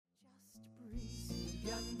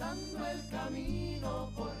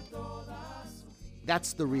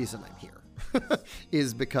That's the reason I'm here,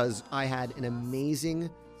 is because I had an amazing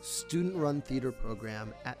student-run theater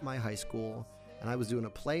program at my high school, and I was doing a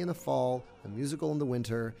play in the fall, a musical in the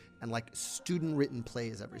winter, and like student-written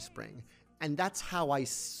plays every spring. And that's how I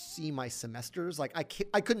see my semesters. Like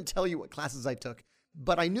I couldn't tell you what classes I took,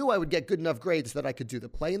 but I knew I would get good enough grades that I could do the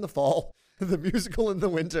play in the fall, the musical in the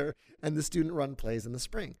winter, and the student-run plays in the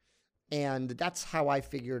spring. And that's how I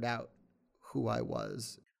figured out who I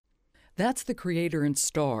was. That's the creator and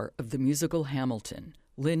star of the musical Hamilton,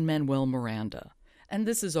 Lin-Manuel Miranda. And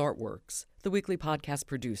this is Artworks, the weekly podcast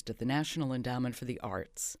produced at the National Endowment for the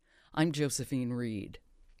Arts. I'm Josephine Reed.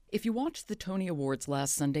 If you watched the Tony Awards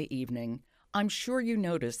last Sunday evening, I'm sure you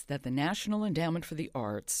noticed that the National Endowment for the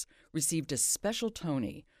Arts received a special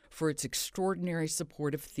Tony for its extraordinary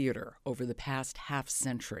support of theater over the past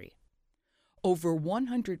half-century. Over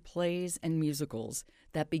 100 plays and musicals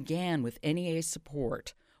that began with NEA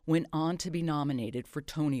support went on to be nominated for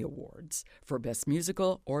Tony Awards for Best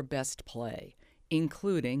Musical or Best Play,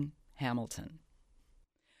 including Hamilton.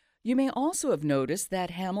 You may also have noticed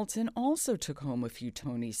that Hamilton also took home a few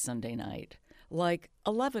Tonys Sunday night, like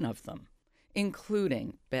 11 of them,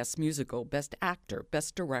 including Best Musical, Best Actor,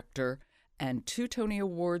 Best Director, and 2 Tony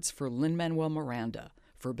Awards for Lin-Manuel Miranda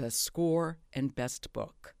for Best Score and Best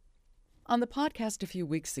Book. On the podcast a few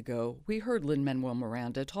weeks ago, we heard Lin-Manuel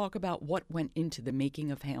Miranda talk about what went into the making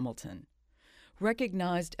of Hamilton.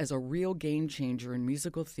 Recognized as a real game-changer in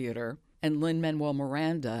musical theater, and Lin-Manuel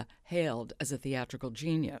Miranda hailed as a theatrical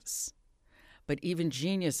genius. But even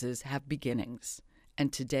geniuses have beginnings,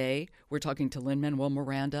 and today we're talking to Lin-Manuel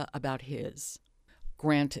Miranda about his.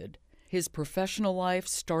 Granted, his professional life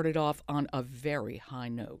started off on a very high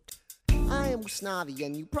note. I am Usnavi,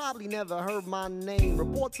 and you probably never heard my name.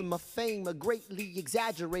 Reports of my fame are greatly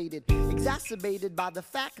exaggerated, exacerbated by the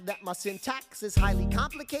fact that my syntax is highly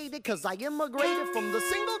complicated, cause I immigrated from the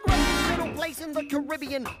single greatest middle place in the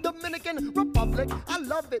Caribbean, Dominican Republic. I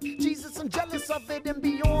love it, Jesus, I'm jealous of it, and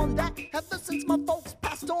beyond that, ever since my folks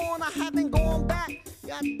passed on, I haven't gone back.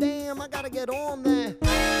 God damn, I gotta get on there.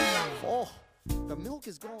 Oh, the milk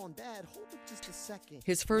is gone, Dad. Hold it just a second.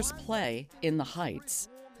 His first play, In the Heights,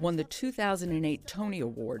 won the 2008 Tony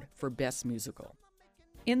Award for Best Musical.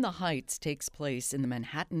 In the Heights takes place in the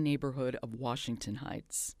Manhattan neighborhood of Washington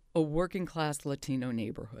Heights, a working-class Latino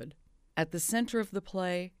neighborhood. At the center of the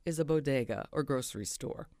play is a bodega, or grocery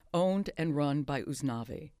store, owned and run by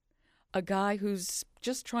Usnavi, a guy who's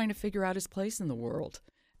just trying to figure out his place in the world,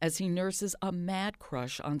 as he nurses a mad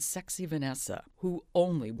crush on sexy Vanessa, who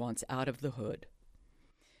only wants out of the hood.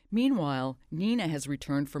 Meanwhile, Nina has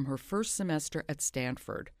returned from her first semester at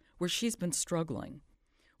Stanford, where she's been struggling,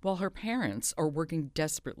 while her parents are working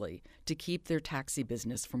desperately to keep their taxi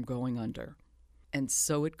business from going under. And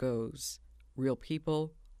so it goes. Real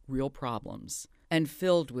people, real problems, and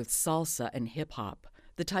filled with salsa and hip-hop,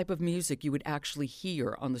 the type of music you would actually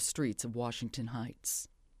hear on the streets of Washington Heights.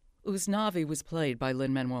 Usnavi was played by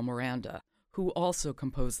Lin-Manuel Miranda, who also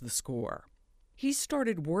composed the score. He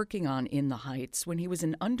started working on In the Heights when he was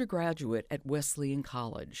an undergraduate at Wesleyan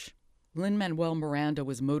College. Lin-Manuel Miranda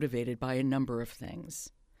was motivated by a number of things: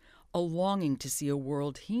 a longing to see a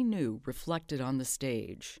world he knew reflected on the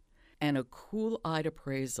stage, and a cool-eyed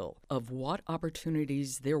appraisal of what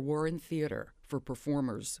opportunities there were in theater for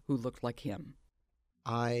performers who looked like him.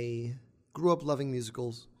 I grew up loving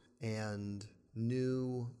musicals and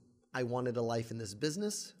knew I wanted a life in this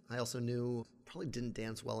business. I also knew probably didn't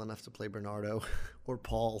dance well enough to play Bernardo or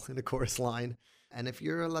Paul in a chorus line. And if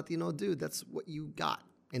you're a Latino dude, that's what you got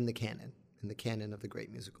in the canon of the great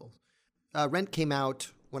musicals. Rent came out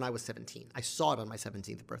when I was 17. I saw it on my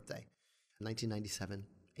 17th birthday, 1997.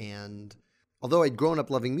 And although I'd grown up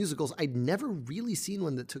loving musicals, I'd never really seen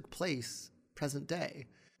one that took place present day,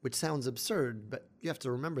 which sounds absurd, but you have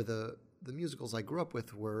to remember the musicals I grew up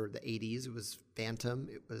with were the 80s. It was Phantom,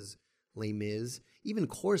 it was Les Mis. Even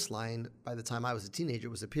Chorus Line, by the time I was a teenager,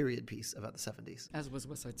 was a period piece about the 70s. As was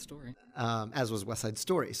West Side Story. As was West Side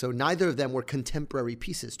Story. So neither of them were contemporary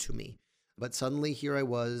pieces to me. But suddenly here I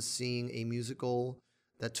was seeing a musical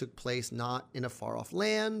that took place not in a far-off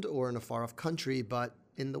land or in a far-off country, but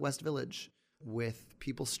in the West Village, with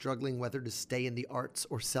people struggling whether to stay in the arts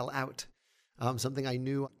or sell out. Something I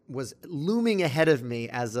knew was looming ahead of me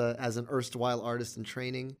as an erstwhile artist in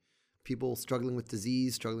training. People struggling with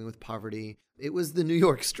disease, struggling with poverty. It was the New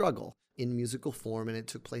York struggle in musical form, and it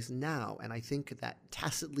took place now. And I think that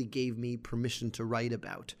tacitly gave me permission to write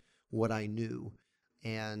about what I knew.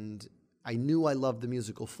 And I knew I loved the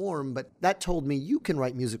musical form, but that told me you can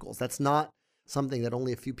write musicals. That's not something that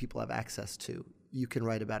only a few people have access to. you can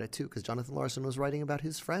write about it too, because Jonathan Larson was writing about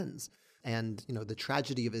his friends. And, the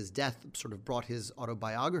tragedy of his death sort of brought his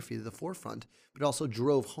autobiography to the forefront, but also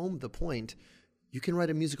drove home the point, you can write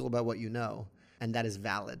a musical about what you know, and that is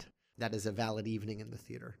valid. That is a valid evening in the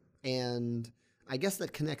theater. And I guess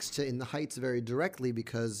that connects to In the Heights very directly,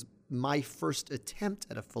 because my first attempt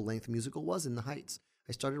at a full-length musical was In the Heights.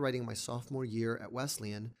 I started writing my sophomore year at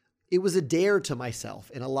Wesleyan. It was a dare to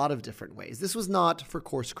myself in a lot of different ways. This was not for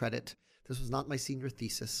course credit. This was not my senior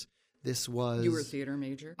thesis. This was... You were a theater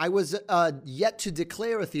major? I was yet to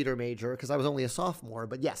declare a theater major because I was only a sophomore.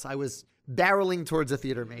 But yes, I was barreling towards a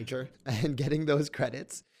theater major and getting those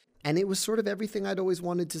credits. And it was sort of everything I'd always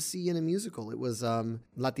wanted to see in a musical. It was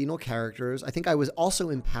Latino characters. I think I was also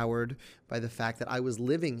empowered by the fact that I was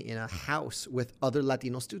living in a house with other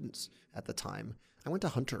Latino students at the time. I went to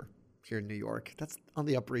Hunter here in New York. That's on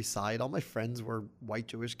the Upper East Side. All my friends were white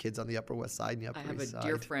Jewish kids on the Upper West Side and the Upper East Side. I have a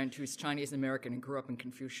dear friend who's Chinese American and grew up in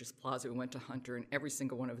Confucius Plaza who went to Hunter, and every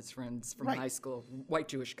single one of his friends from high school, white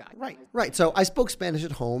Jewish guy. Right. So I spoke Spanish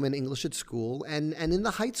at home and English at school, and In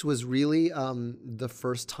the Heights was really the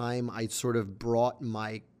first time I sort of brought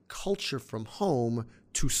my culture from home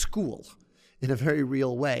to school in a very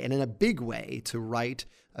real way and in a big way, to write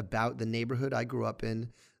about the neighborhood I grew up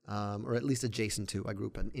in. Or at least adjacent to. I grew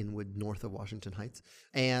up in Inwood, north of Washington Heights.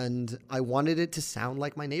 And I wanted it to sound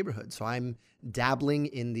like my neighborhood. So I'm dabbling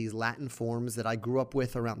in these Latin forms that I grew up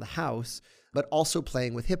with around the house, but also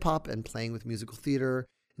playing with hip hop and playing with musical theater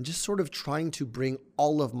and just sort of trying to bring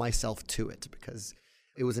all of myself to it, because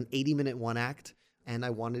it was an 80-minute one act and I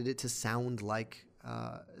wanted it to sound like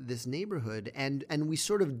this neighborhood. And we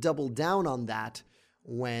sort of doubled down on that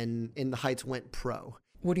when In the Heights went pro.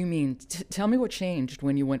 What do you mean? Tell me what changed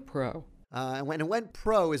when you went pro. When it went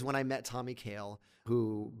pro is when I met Tommy Kail,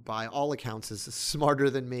 who by all accounts is smarter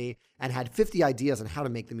than me and had 50 ideas on how to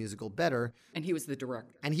make the musical better. And he was the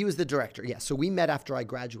director. Yeah. So we met after I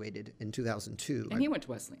graduated in 2002. And he went to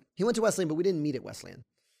Wesleyan. He went to Wesleyan, but we didn't meet at Wesleyan.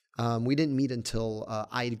 We didn't meet until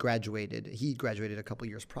I graduated. He graduated a couple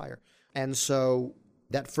years prior. And so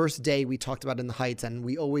that first day we talked about In the Heights, and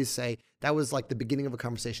we always say that was like the beginning of a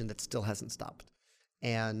conversation that still hasn't stopped.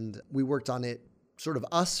 And we worked on it, sort of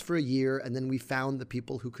us, for a year, and then we found the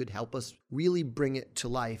people who could help us really bring it to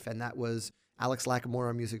life, and that was Alex Lackamore,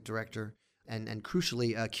 our music director, and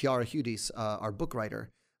crucially, Chiara Hudis, our book writer,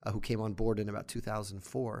 who came on board in about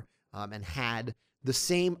 2004, and had the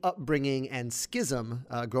same upbringing and schism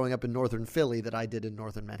growing up in northern Philly that I did in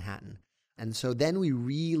northern Manhattan. And so then we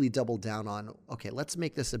really doubled down on, okay, let's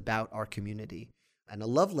make this about our community, and a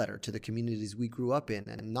love letter to the communities we grew up in,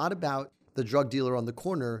 and not about the drug dealer on the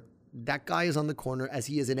corner. That guy is on the corner, as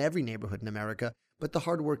he is in every neighborhood in America, but the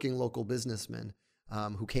hardworking local businessman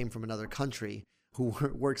who came from another country, who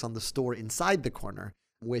works on the store inside the corner,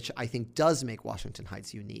 which I think does make Washington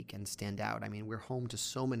Heights unique and stand out. I mean, we're home to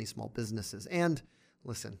so many small businesses. And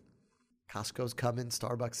listen, Costco's coming,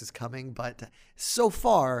 Starbucks is coming, but so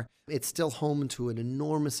far, it's still home to an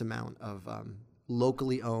enormous amount of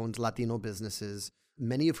locally owned Latino businesses,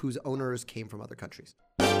 many of whose owners came from other countries.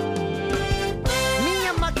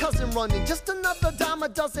 My cousin running, just another dime a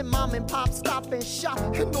dozen, mom and pop stop and shop.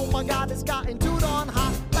 And oh my God, it's gotten too darn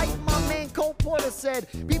hot. Like my man Cole Porter said,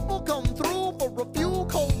 people come through for a few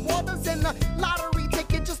cold waters, and the lottery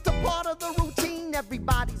ticket just a part of the routine.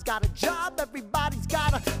 Everybody's got a job, everybody's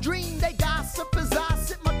got a dream. They gossip as I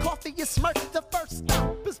sip my coffee and smirk. The first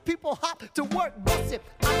stop is people hop to work. Bust it,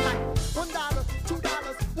 I'm like $1, $2,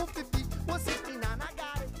 $1.50, $1.69. I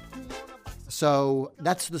got it. So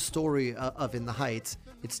that's the story of In the Heights.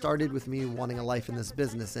 It started with me wanting a life in this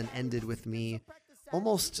business and ended with me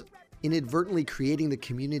almost inadvertently creating the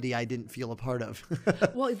community I didn't feel a part of.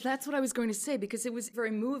 Well, that's what I was going to say, because it was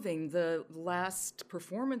very moving, the last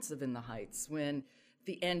performance of In the Heights, when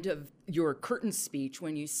the end of your curtain speech,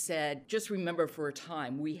 when you said, just remember for a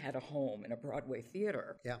time we had a home in a Broadway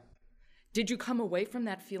theater. Yeah. Did you come away from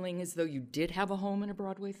that feeling as though you did have a home in a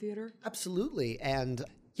Broadway theater? Absolutely. And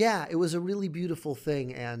yeah, it was a really beautiful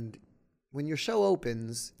thing. And when your show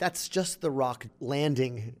opens, that's just the rock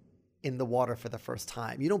landing in the water for the first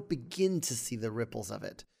time. You don't begin to see the ripples of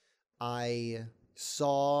it. I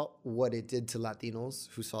saw what it did to Latinos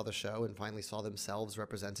who saw the show and finally saw themselves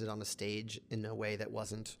represented on a stage in a way that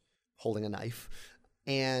wasn't holding a knife.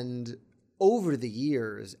 And over the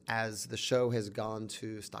years, as the show has gone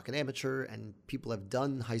to stock and amateur and people have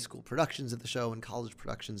done high school productions of the show and college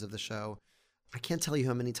productions of the show, I can't tell you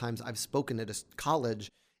how many times I've spoken at a college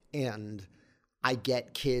and I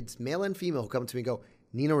get kids, male and female, who come to me and go,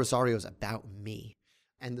 Nina Rosario's about me.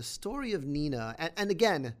 And the story of Nina, and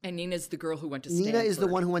again... And Nina's the girl who went to Stanford. Nina is the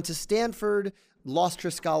one who went to Stanford. lost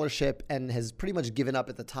her scholarship and has pretty much given up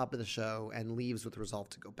at the top of the show and leaves with resolve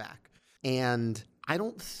to go back. And I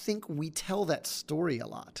don't think we tell that story a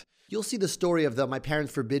lot. You'll see the story of my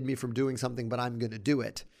parents forbid me from doing something, but I'm going to do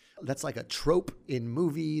it. That's like a trope in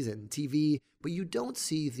movies and TV, but you don't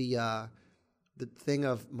see the thing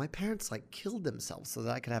of my parents like killed themselves so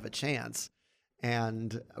that I could have a chance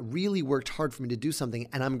and really worked hard for me to do something,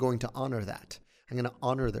 and I'm going to honor that. I'm going to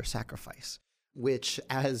honor their sacrifice, which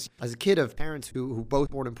as a kid of parents who both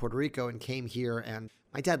born in Puerto Rico and came here, and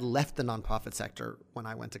my dad left the nonprofit sector when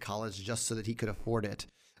I went to college just so that he could afford it.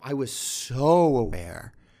 I was so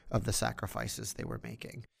aware of the sacrifices they were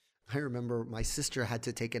making. I remember my sister had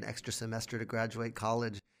to take an extra semester to graduate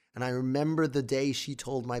college, and I remember the day she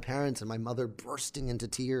told my parents and my mother bursting into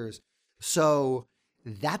tears. So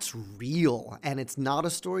that's real, and it's not a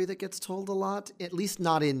story that gets told a lot, at least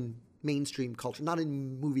not in mainstream culture, not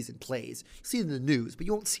in movies and plays. You see it in the news, but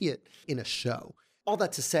you won't see it in a show. All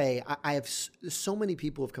that to say, I have so many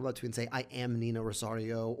people have come up to me and say, I am Nina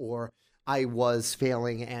Rosario, or I was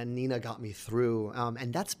failing and Nina got me through.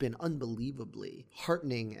 And that's been unbelievably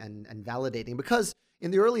heartening and validating, because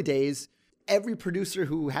in the early days, every producer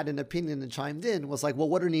who had an opinion and chimed in was like, well,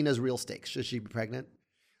 what are Nina's real stakes? Should she be pregnant?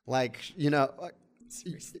 Like,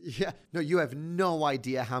 seriously? Yeah, no, you have no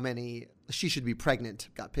idea how many she should be pregnant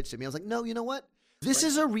got pitched at me. I was like, no, you know what? This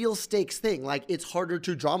is a real stakes thing. Like, it's harder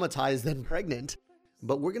to dramatize than pregnant,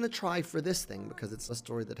 but we're going to try for this thing because it's a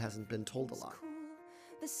story that hasn't been told a lot.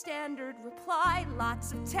 The standard reply,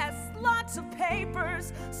 lots of tests, lots of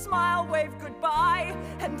papers, smile, wave goodbye,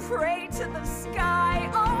 and pray to the sky.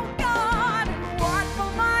 Oh God, what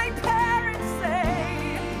will my parents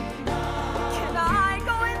say? Can I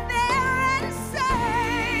go in there and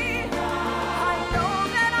say, I know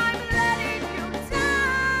that I'm letting you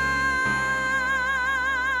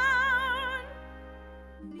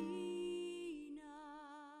down, Nina?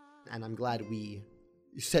 And I'm glad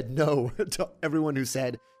you said no to everyone who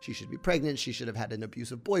said she should be pregnant, she should have had an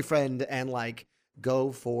abusive boyfriend, and like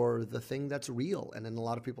go for the thing that's real and in a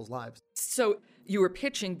lot of people's lives. So you were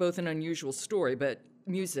pitching both an unusual story, but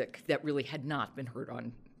music that really had not been heard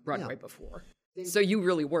on Broadway before. So you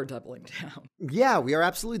really were doubling down. Yeah, we are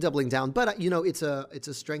absolutely doubling down. But, it's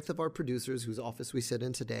a strength of our producers whose office we sit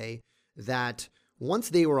in today that once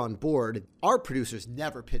they were on board, our producers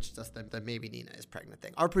never pitched us that maybe Nina is pregnant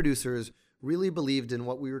thing. Our producers really believed in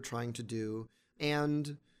what we were trying to do.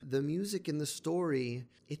 And the music in the story,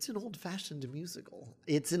 it's an old-fashioned musical.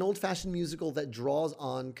 It's an old-fashioned musical that draws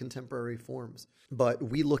on contemporary forms. But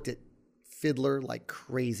we looked at Fiddler like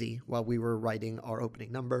crazy while we were writing our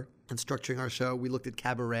opening number and structuring our show. We looked at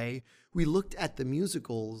Cabaret. We looked at the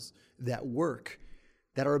musicals that work,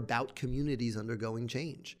 that are about communities undergoing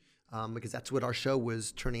change, because that's what our show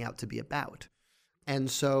was turning out to be about.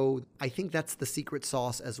 And so I think that's the secret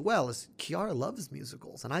sauce as well, is Kiara loves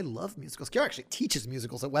musicals, and I love musicals. Kiara actually teaches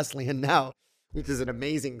musicals at Wesleyan now, which is an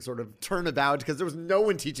amazing sort of turnabout, because there was no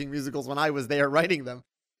one teaching musicals when I was there writing them.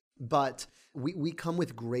 But we come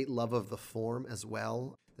with great love of the form as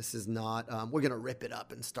well. This is not, we're going to rip it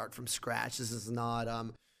up and start from scratch. This is not,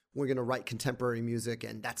 we're going to write contemporary music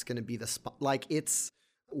and that's going to be the spot. Like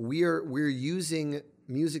we're using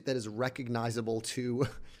music that is recognizable to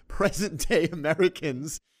present day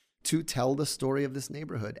Americans to tell the story of this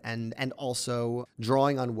neighborhood and also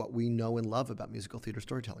drawing on what we know and love about musical theater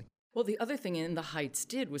storytelling. Well, the other thing In the Heights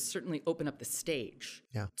did was certainly open up the stage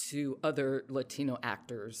to other Latino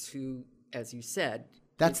actors who, as you said,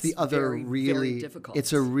 that's the other very, really very difficult.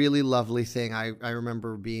 It's a really lovely thing. I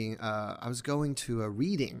remember being I was going to a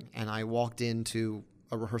reading and I walked into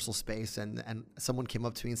a rehearsal space and someone came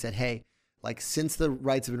up to me and said, hey, like since the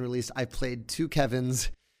rights have been released, I've played 2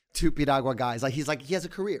 Kevins, 2 Piragua guys. Like he has a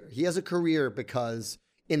career. He has a career because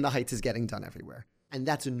In the Heights is getting done everywhere. And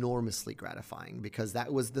that's enormously gratifying because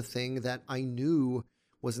that was the thing that I knew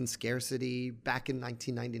was in scarcity back in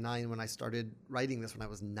 1999 when I started writing this when I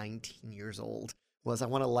was 19 years old, was I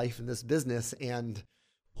want a life in this business. And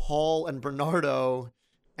Paul and Bernardo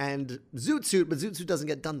and Zoot Suit, but Zoot Suit doesn't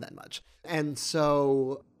get done that much. And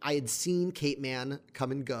so I had seen Kate Mann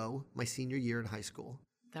come and go my senior year in high school.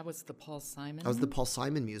 That was the Paul Simon? That was the Paul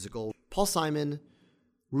Simon musical. Paul Simon,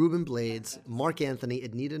 Ruben Blades, Mark Anthony,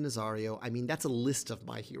 Anita Nazario. I mean, that's a list of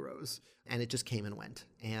my heroes. And it just came and went.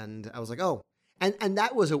 And I was like, oh. And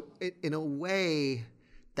that was, in a way,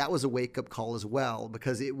 that was a wake-up call as well,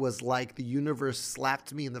 because it was like the universe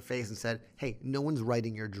slapped me in the face and said, hey, no one's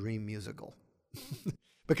writing your dream musical.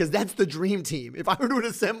 Because that's the dream team. If I were to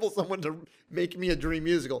assemble someone to make me a dream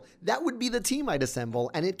musical, that would be the team I'd assemble.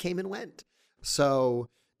 And it came and went. So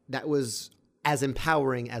that was as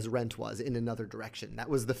empowering as Rent was in another direction. That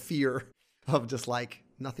was the fear of just like,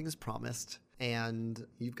 nothing is promised, and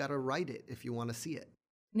you've got to write it if you want to see it.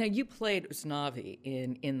 Now, you played Usnavi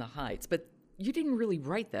in The Heights, but you didn't really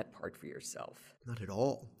write that part for yourself. Not at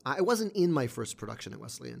all. I wasn't in my first production at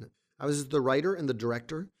Wesleyan. I was the writer and the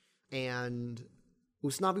director, and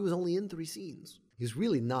Usnavi was only in 3 scenes. He's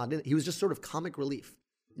really not in it. He was just sort of comic relief.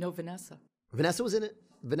 No Vanessa. Vanessa was in it.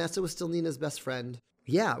 Vanessa was still Nina's best friend.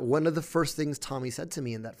 Yeah, one of the first things Tommy said to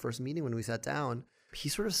me in that first meeting when we sat down, he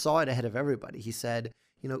sort of saw it ahead of everybody. He said,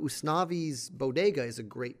 Usnavi's bodega is a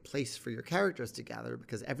great place for your characters to gather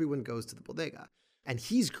because everyone goes to the bodega. And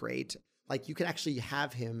he's great. Like, you can actually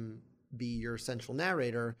have him be your central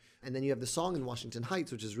narrator, and then you have the song in Washington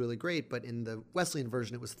Heights, which is really great, but in the Wesleyan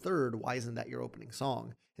version, it was third. Why isn't that your opening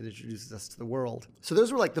song? It introduces us to the world. So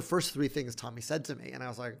those were like the first 3 things Tommy said to me, and I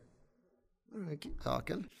was like, all right, keep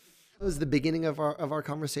talking. It was the beginning of our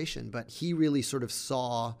conversation, but he really sort of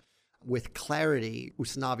saw with clarity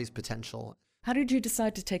Usnavi's potential. How did you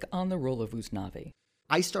decide to take on the role of Usnavi?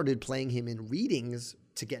 I started playing him in readings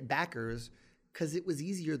to get backers because it was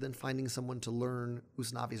easier than finding someone to learn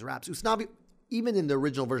Usnavi's raps. Usnavi, even in the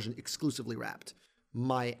original version, exclusively rapped.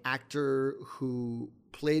 My actor who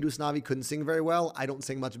played Usnavi couldn't sing very well. I don't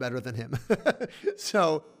sing much better than him.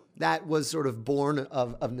 So that was sort of born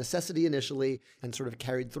of necessity initially and sort of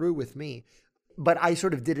carried through with me. But I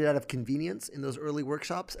sort of did it out of convenience in those early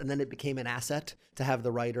workshops, and then it became an asset to have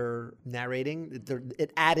the writer narrating.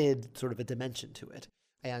 It added sort of a dimension to it.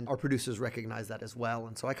 And our producers recognized that as well.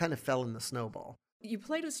 And so I kind of fell in the snowball. You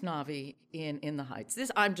played Usnavi in The Heights.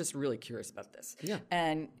 I'm just really curious about this. Yeah.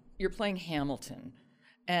 And you're playing Hamilton.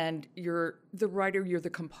 And you're the writer, you're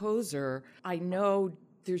the composer. I know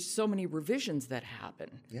there's so many revisions that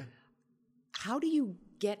happen. Yeah. How do you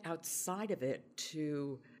get outside of it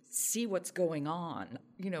to see what's going on?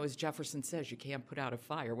 As Jefferson says, you can't put out a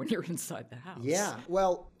fire when you're inside the house. Yeah,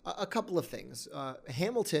 well, a couple of things.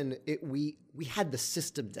 Hamilton, we had the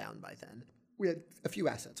system down by then. We had a few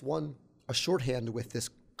assets. One, a shorthand with this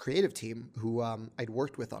creative team who I'd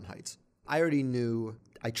worked with on Heights. I already knew,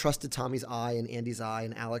 I trusted Tommy's eye and Andy's eye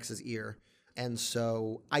and Alex's ear. And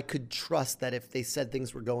so I could trust that if they said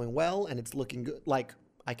things were going well and it's looking good, like,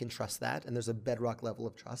 I can trust that. And there's a bedrock level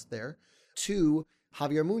of trust there. 2,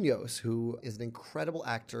 Javier Munoz, who is an incredible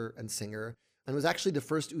actor and singer, and was actually the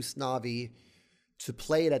first Usnavi to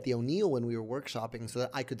play it at the O'Neill when we were workshopping so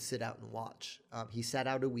that I could sit out and watch. He sat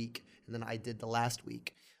out a week, and then I did the last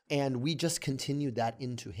week. And we just continued that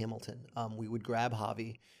into Hamilton. We would grab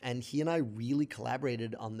Javi, and he and I really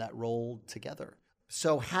collaborated on that role together.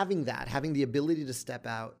 So having the ability to step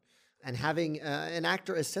out, and having an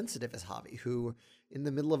actor as sensitive as Javi, who in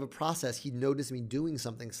the middle of a process, he noticed me doing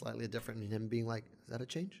something slightly different and him being like, is that a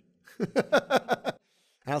change? And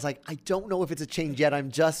I was like, I don't know if it's a change yet. I'm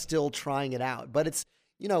just still trying it out. But it's,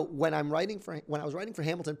 when I was writing for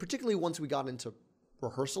Hamilton, particularly once we got into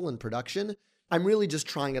rehearsal and production, I'm really just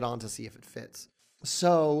trying it on to see if it fits.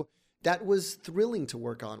 So that was thrilling to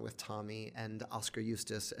work on with Tommy and Oscar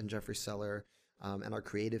Eustace and Jeffrey Seller and our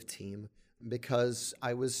creative team, because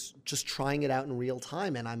I was just trying it out in real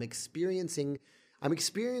time, and I'm experiencing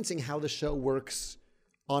how the show works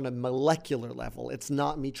on a molecular level. It's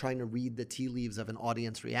not me trying to read the tea leaves of an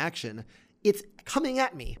audience reaction. It's coming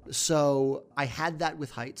at me. So I had that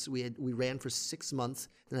with Heights. We ran for 6 months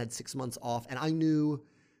and had 6 months off. And I knew,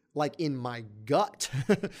 like, in my gut,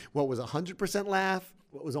 what was 100% laugh,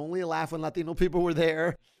 what was only a laugh when Latino people were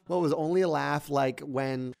there, what was only a laugh like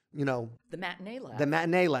when, the matinee laugh. The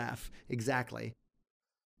matinee laugh, exactly.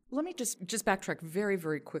 Let me just backtrack very,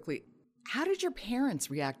 very quickly. How did your parents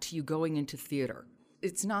react to you going into theater?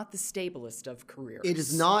 It's not the stablest of careers. It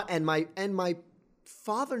is not, and my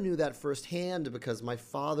father knew that firsthand because my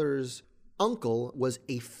father's uncle was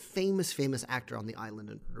a famous actor on the island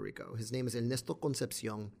in Puerto Rico. His name is Ernesto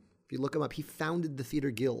Concepcion. If you look him up, he founded the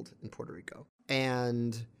Theater Guild in Puerto Rico.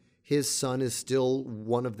 And his son is still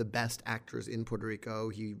one of the best actors in Puerto Rico.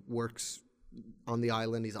 He works on the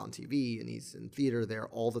island, he's on TV, and he's in theater there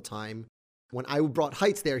all the time. When I brought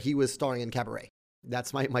Heights there, he was starring in Cabaret.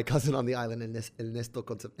 That's my cousin on the island,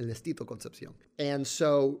 Ernestito Concepcion. And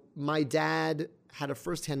so my dad had a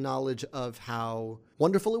firsthand knowledge of how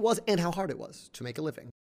wonderful it was and how hard it was to make a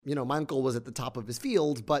living. My uncle was at the top of his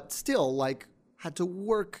field, but still, had to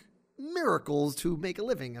work miracles to make a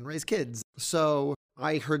living and raise kids. So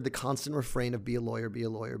I heard the constant refrain of be a lawyer, be a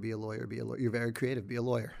lawyer, be a lawyer, be a lawyer. You're very creative, be a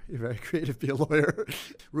lawyer. You're very creative, be a lawyer.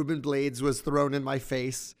 Ruben Blades was thrown in my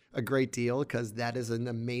face a great deal because that is an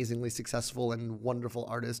amazingly successful and wonderful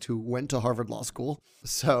artist who went to Harvard Law School.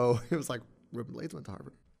 So it was like, Ruben Blades went to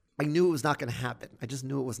Harvard. I knew it was not going to happen. I just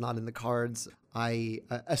knew it was not in the cards. I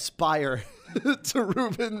aspire to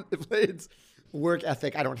Ruben Blade's work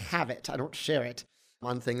ethic. I don't have it. I don't share it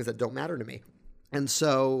on things that don't matter to me. And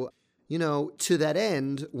so, to that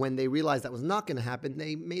end, when they realized that was not going to happen,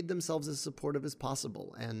 they made themselves as supportive as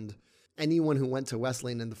possible. And anyone who went to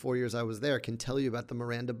Wesleyan in the 4 years I was there can tell you about the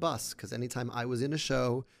Miranda bus, because anytime I was in a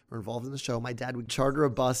show or involved in the show, my dad would charter a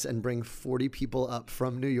bus and bring 40 people up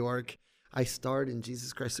from New York. I starred in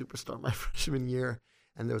Jesus Christ Superstar my freshman year,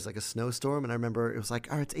 and there was like a snowstorm, and I remember it was like,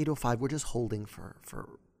 all right, it's 8:05, we're just holding for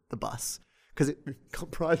the bus, because it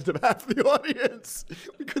comprised of half the audience.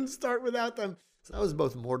 We couldn't start without them. So that was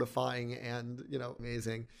both mortifying and,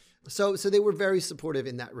 amazing. So they were very supportive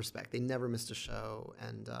in that respect. They never missed a show,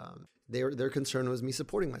 and their concern was me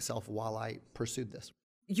supporting myself while I pursued this.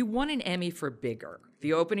 You won an Emmy for Bigger,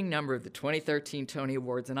 the opening number of the 2013 Tony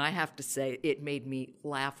Awards, and I have to say it made me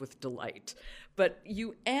laugh with delight. But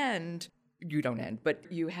you don't end, but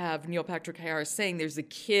you have Neil Patrick Harris saying there's a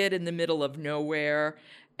kid in the middle of nowhere,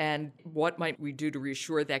 and what might we do to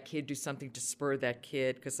reassure that kid, do something to spur that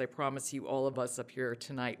kid, because I promise you, all of us up here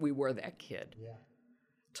tonight, we were that kid. Yeah.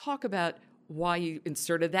 Talk about why you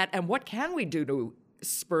inserted that, and what can we do to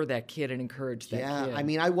spur that kid and encourage that kid? Yeah, I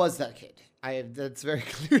mean, I was that kid. That's very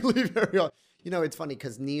clearly it's funny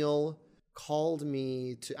because Neil called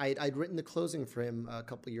me I'd written the closing for him a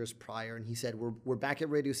couple years prior, and he said, we're back at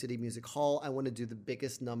Radio City Music Hall. I want to do the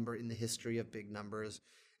biggest number in the history of big numbers.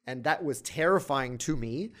 And that was terrifying to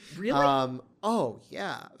me. Really? Oh,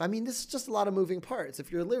 yeah. I mean, this is just a lot of moving parts.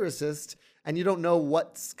 If you're a lyricist and you don't know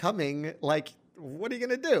what's coming, like, what are you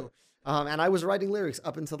going to do? And I was writing lyrics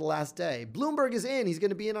up until the last day. Bloomberg is in. He's going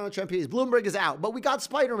to be in on a trapeze. Bloomberg is out. But we got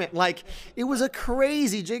Spider-Man. Like, it was a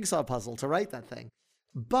crazy jigsaw puzzle to write that thing.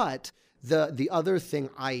 But the other thing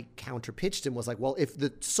I counterpitched him was like, well, if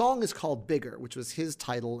the song is called Bigger, which was his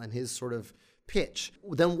title and his sort of pitch,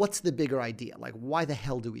 then what's the bigger idea? Like, why the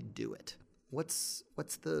hell do we do it? What's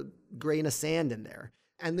the grain of sand in there?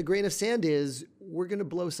 And the grain of sand is, we're going to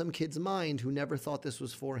blow some kid's mind who never thought this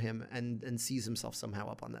was for him and sees himself somehow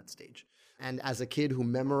up on that stage. And as a kid who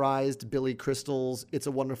memorized Billy Crystal's It's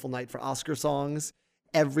a Wonderful Night for Oscar songs,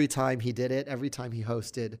 every time he did it, every time he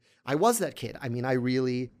hosted, I was that kid. I mean, I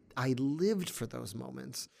lived for those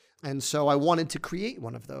moments. And so I wanted to create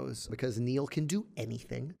one of those because Neil can do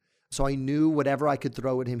anything. So I knew whatever I could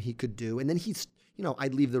throw at him, he could do. And then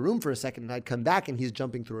I'd leave the room for a second and I'd come back and he's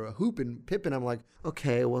jumping through a hoop and Pippin. I'm like,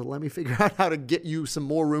 okay, well, let me figure out how to get you some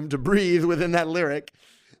more room to breathe within that lyric,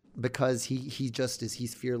 because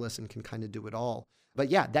he's fearless and can kind of do it all. But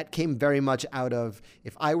yeah, that came very much out of,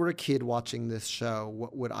 if I were a kid watching this show,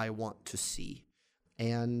 what would I want to see?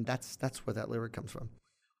 And that's where that lyric comes from.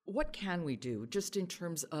 What can we do just in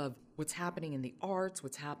terms of what's happening in the arts,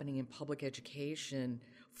 what's happening in public education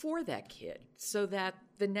for that kid so that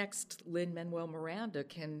the next Lin-Manuel Miranda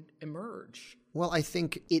can emerge? Well, I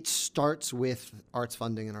think it starts with arts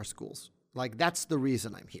funding in our schools. Like, that's the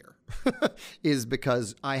reason I'm here, is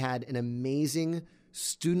because I had an amazing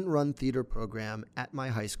student-run theater program at my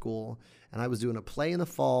high school, and I was doing a play in the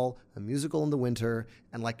fall, a musical in the winter,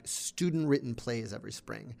 and like student-written plays every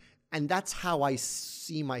spring. And that's how I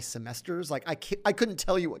see my semesters. Like, I couldn't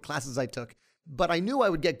tell you what classes I took, but I knew I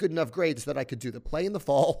would get good enough grades that I could do the play in the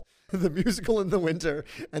fall, the musical in the winter,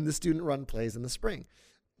 and the student-run plays in the spring.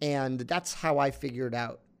 And that's how I figured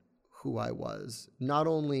out who I was, not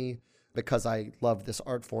only because I loved this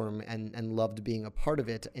art form and loved being a part of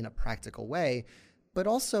it in a practical way, but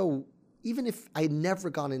also, even if I had never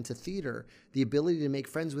gone into theater, the ability to make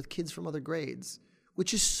friends with kids from other grades,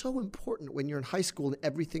 which is so important when you're in high school and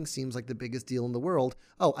everything seems like the biggest deal in the world.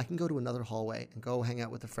 Oh, I can go to another hallway and go hang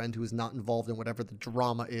out with a friend who is not involved in whatever the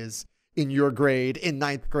drama is in your grade, in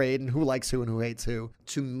ninth grade, and who likes who and who hates who.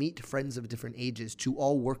 To meet friends of different ages, to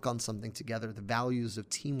all work on something together, the values of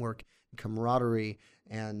teamwork and camaraderie,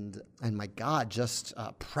 and my God, just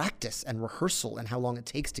practice and rehearsal and how long it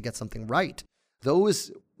takes to get something right.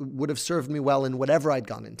 Those would have served me well in whatever I'd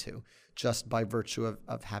gone into, just by virtue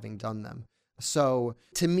of having done them. So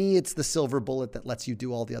to me, it's the silver bullet that lets you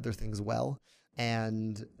do all the other things well.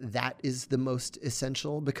 And that is the most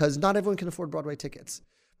essential, because not everyone can afford Broadway tickets.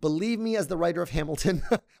 Believe me, as the writer of Hamilton,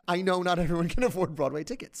 I know not everyone can afford Broadway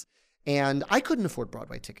tickets. And I couldn't afford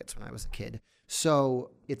Broadway tickets when I was a kid.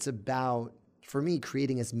 So it's about, for me,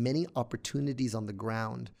 creating as many opportunities on the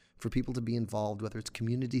ground for people to be involved, whether it's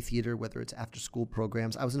community theater, whether it's after-school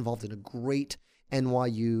programs. I was involved in a great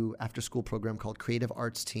NYU after-school program called Creative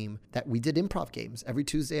Arts Team that we did improv games every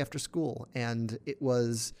Tuesday after school. And it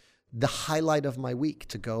was the highlight of my week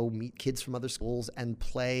to go meet kids from other schools and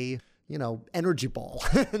play, energy ball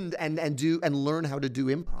and learn how to do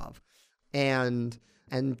improv and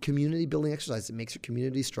community building exercise. It makes your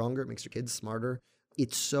community stronger. It makes your kids smarter.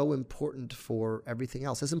 It's so important for everything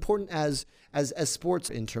else. As important as sports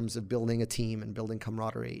in terms of building a team and building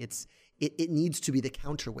camaraderie. It needs to be the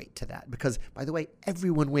counterweight to that because, by the way,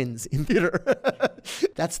 everyone wins in theater.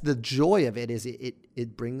 That's the joy of it, is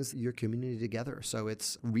it brings your community together. So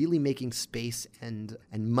it's really making space and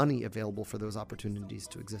money available for those opportunities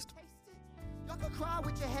to exist. You can cry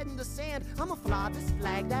with your head in the sand. I'ma fly this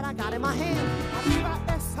flag that I got in my hand. Arriba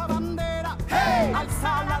esa bandera, hey!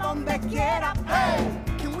 Alzala donde quiera,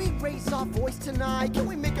 hey! Can we raise our voice tonight? Can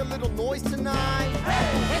we make a little noise tonight?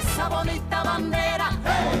 Hey! Esa bonita bandera,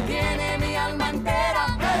 hey! Tiene mi alma entera,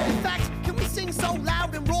 hey! In fact, can we sing so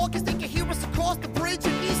loud and raucous they can hear us across the bridge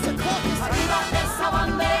in Eastern Caucus? Arriba esa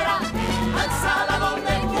bandera, alzala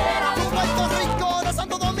donde quiera. To Puerto Rico, to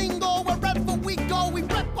Santo Domingo, wherever we go, we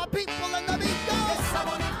rep our people and the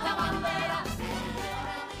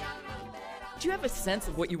Do you have a sense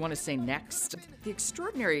of what you want to say next? The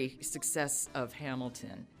extraordinary success of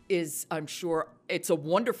Hamilton is, I'm sure, it's a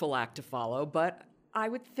wonderful act to follow, but I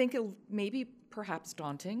would think it maybe perhaps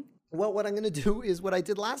daunting. Well, what I'm going to do is what I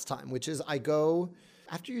did last time, which is I go,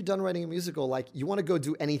 after you're done writing a musical, like you want to go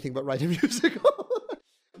do anything but write a musical.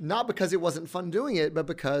 Not because it wasn't fun doing it, but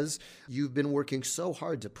because you've been working so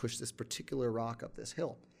hard to push this particular rock up this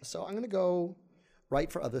hill. So I'm going to go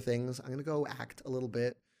write for other things. I'm going to go act a little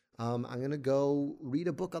bit. I'm going to go read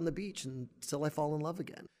a book on the beach until I fall in love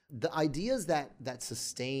again. The ideas that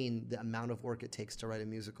sustain the amount of work it takes to write a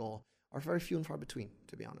musical are very few and far between,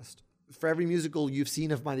 to be honest. For every musical you've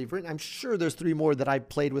seen of mine you've written, I'm sure there's 3 more that I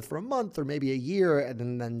played with for a month or maybe a year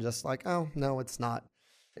and then just like, oh, no, it's not.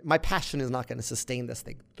 My passion is not going to sustain this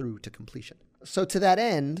thing through to completion. So to that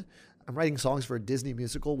end, I'm writing songs for a Disney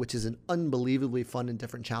musical, which is an unbelievably fun and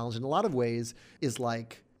different challenge. In a lot of ways is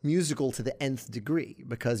like musical to the nth degree,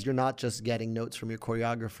 because you're not just getting notes from your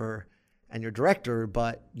choreographer and your director,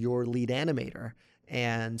 but your lead animator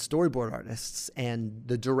and storyboard artists and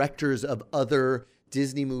the directors of other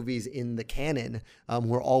Disney movies in the canon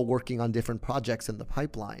who are all working on different projects in the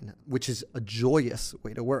pipeline, which is a joyous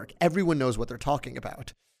way to work. Everyone knows what they're talking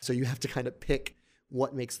about. So you have to kind of pick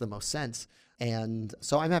what makes the most sense. And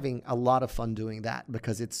so I'm having a lot of fun doing that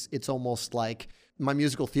because it's almost like my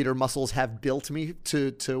musical theater muscles have built me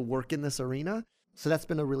to work in this arena. So that's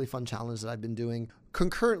been a really fun challenge that I've been doing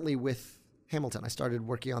concurrently with Hamilton. I started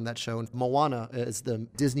working on that show. And Moana is the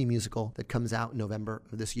Disney musical that comes out in November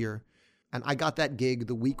of this year. And I got that gig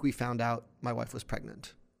the week we found out my wife was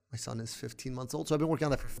pregnant. My son is 15 months old. So I've been working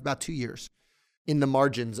on that for about 2 years in the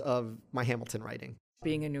margins of my Hamilton writing.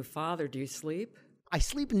 Being a new father, do you sleep? I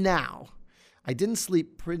sleep now. I didn't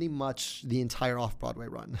sleep pretty much the entire off-Broadway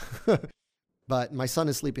run. But my son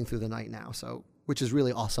is sleeping through the night now, so which is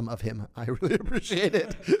really awesome of him. I really appreciate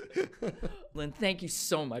it. Lin, thank you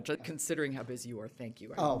so much. Considering how busy you are, thank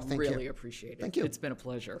you. Thank really you. Appreciate it. Thank you. It's been a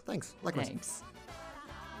pleasure. Thanks. Likewise. Thanks.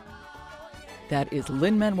 That is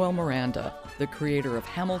Lin-Manuel Miranda, the creator of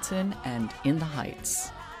Hamilton and In the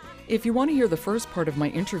Heights. If you want to hear the first part of my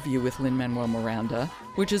interview with Lin-Manuel Miranda,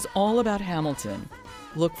 which is all about Hamilton,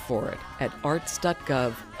 look for it at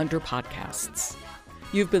arts.gov under podcasts.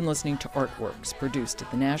 You've been listening to Artworks, produced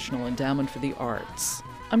at the National Endowment for the Arts.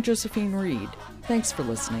 I'm Josephine Reed. Thanks for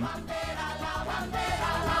listening.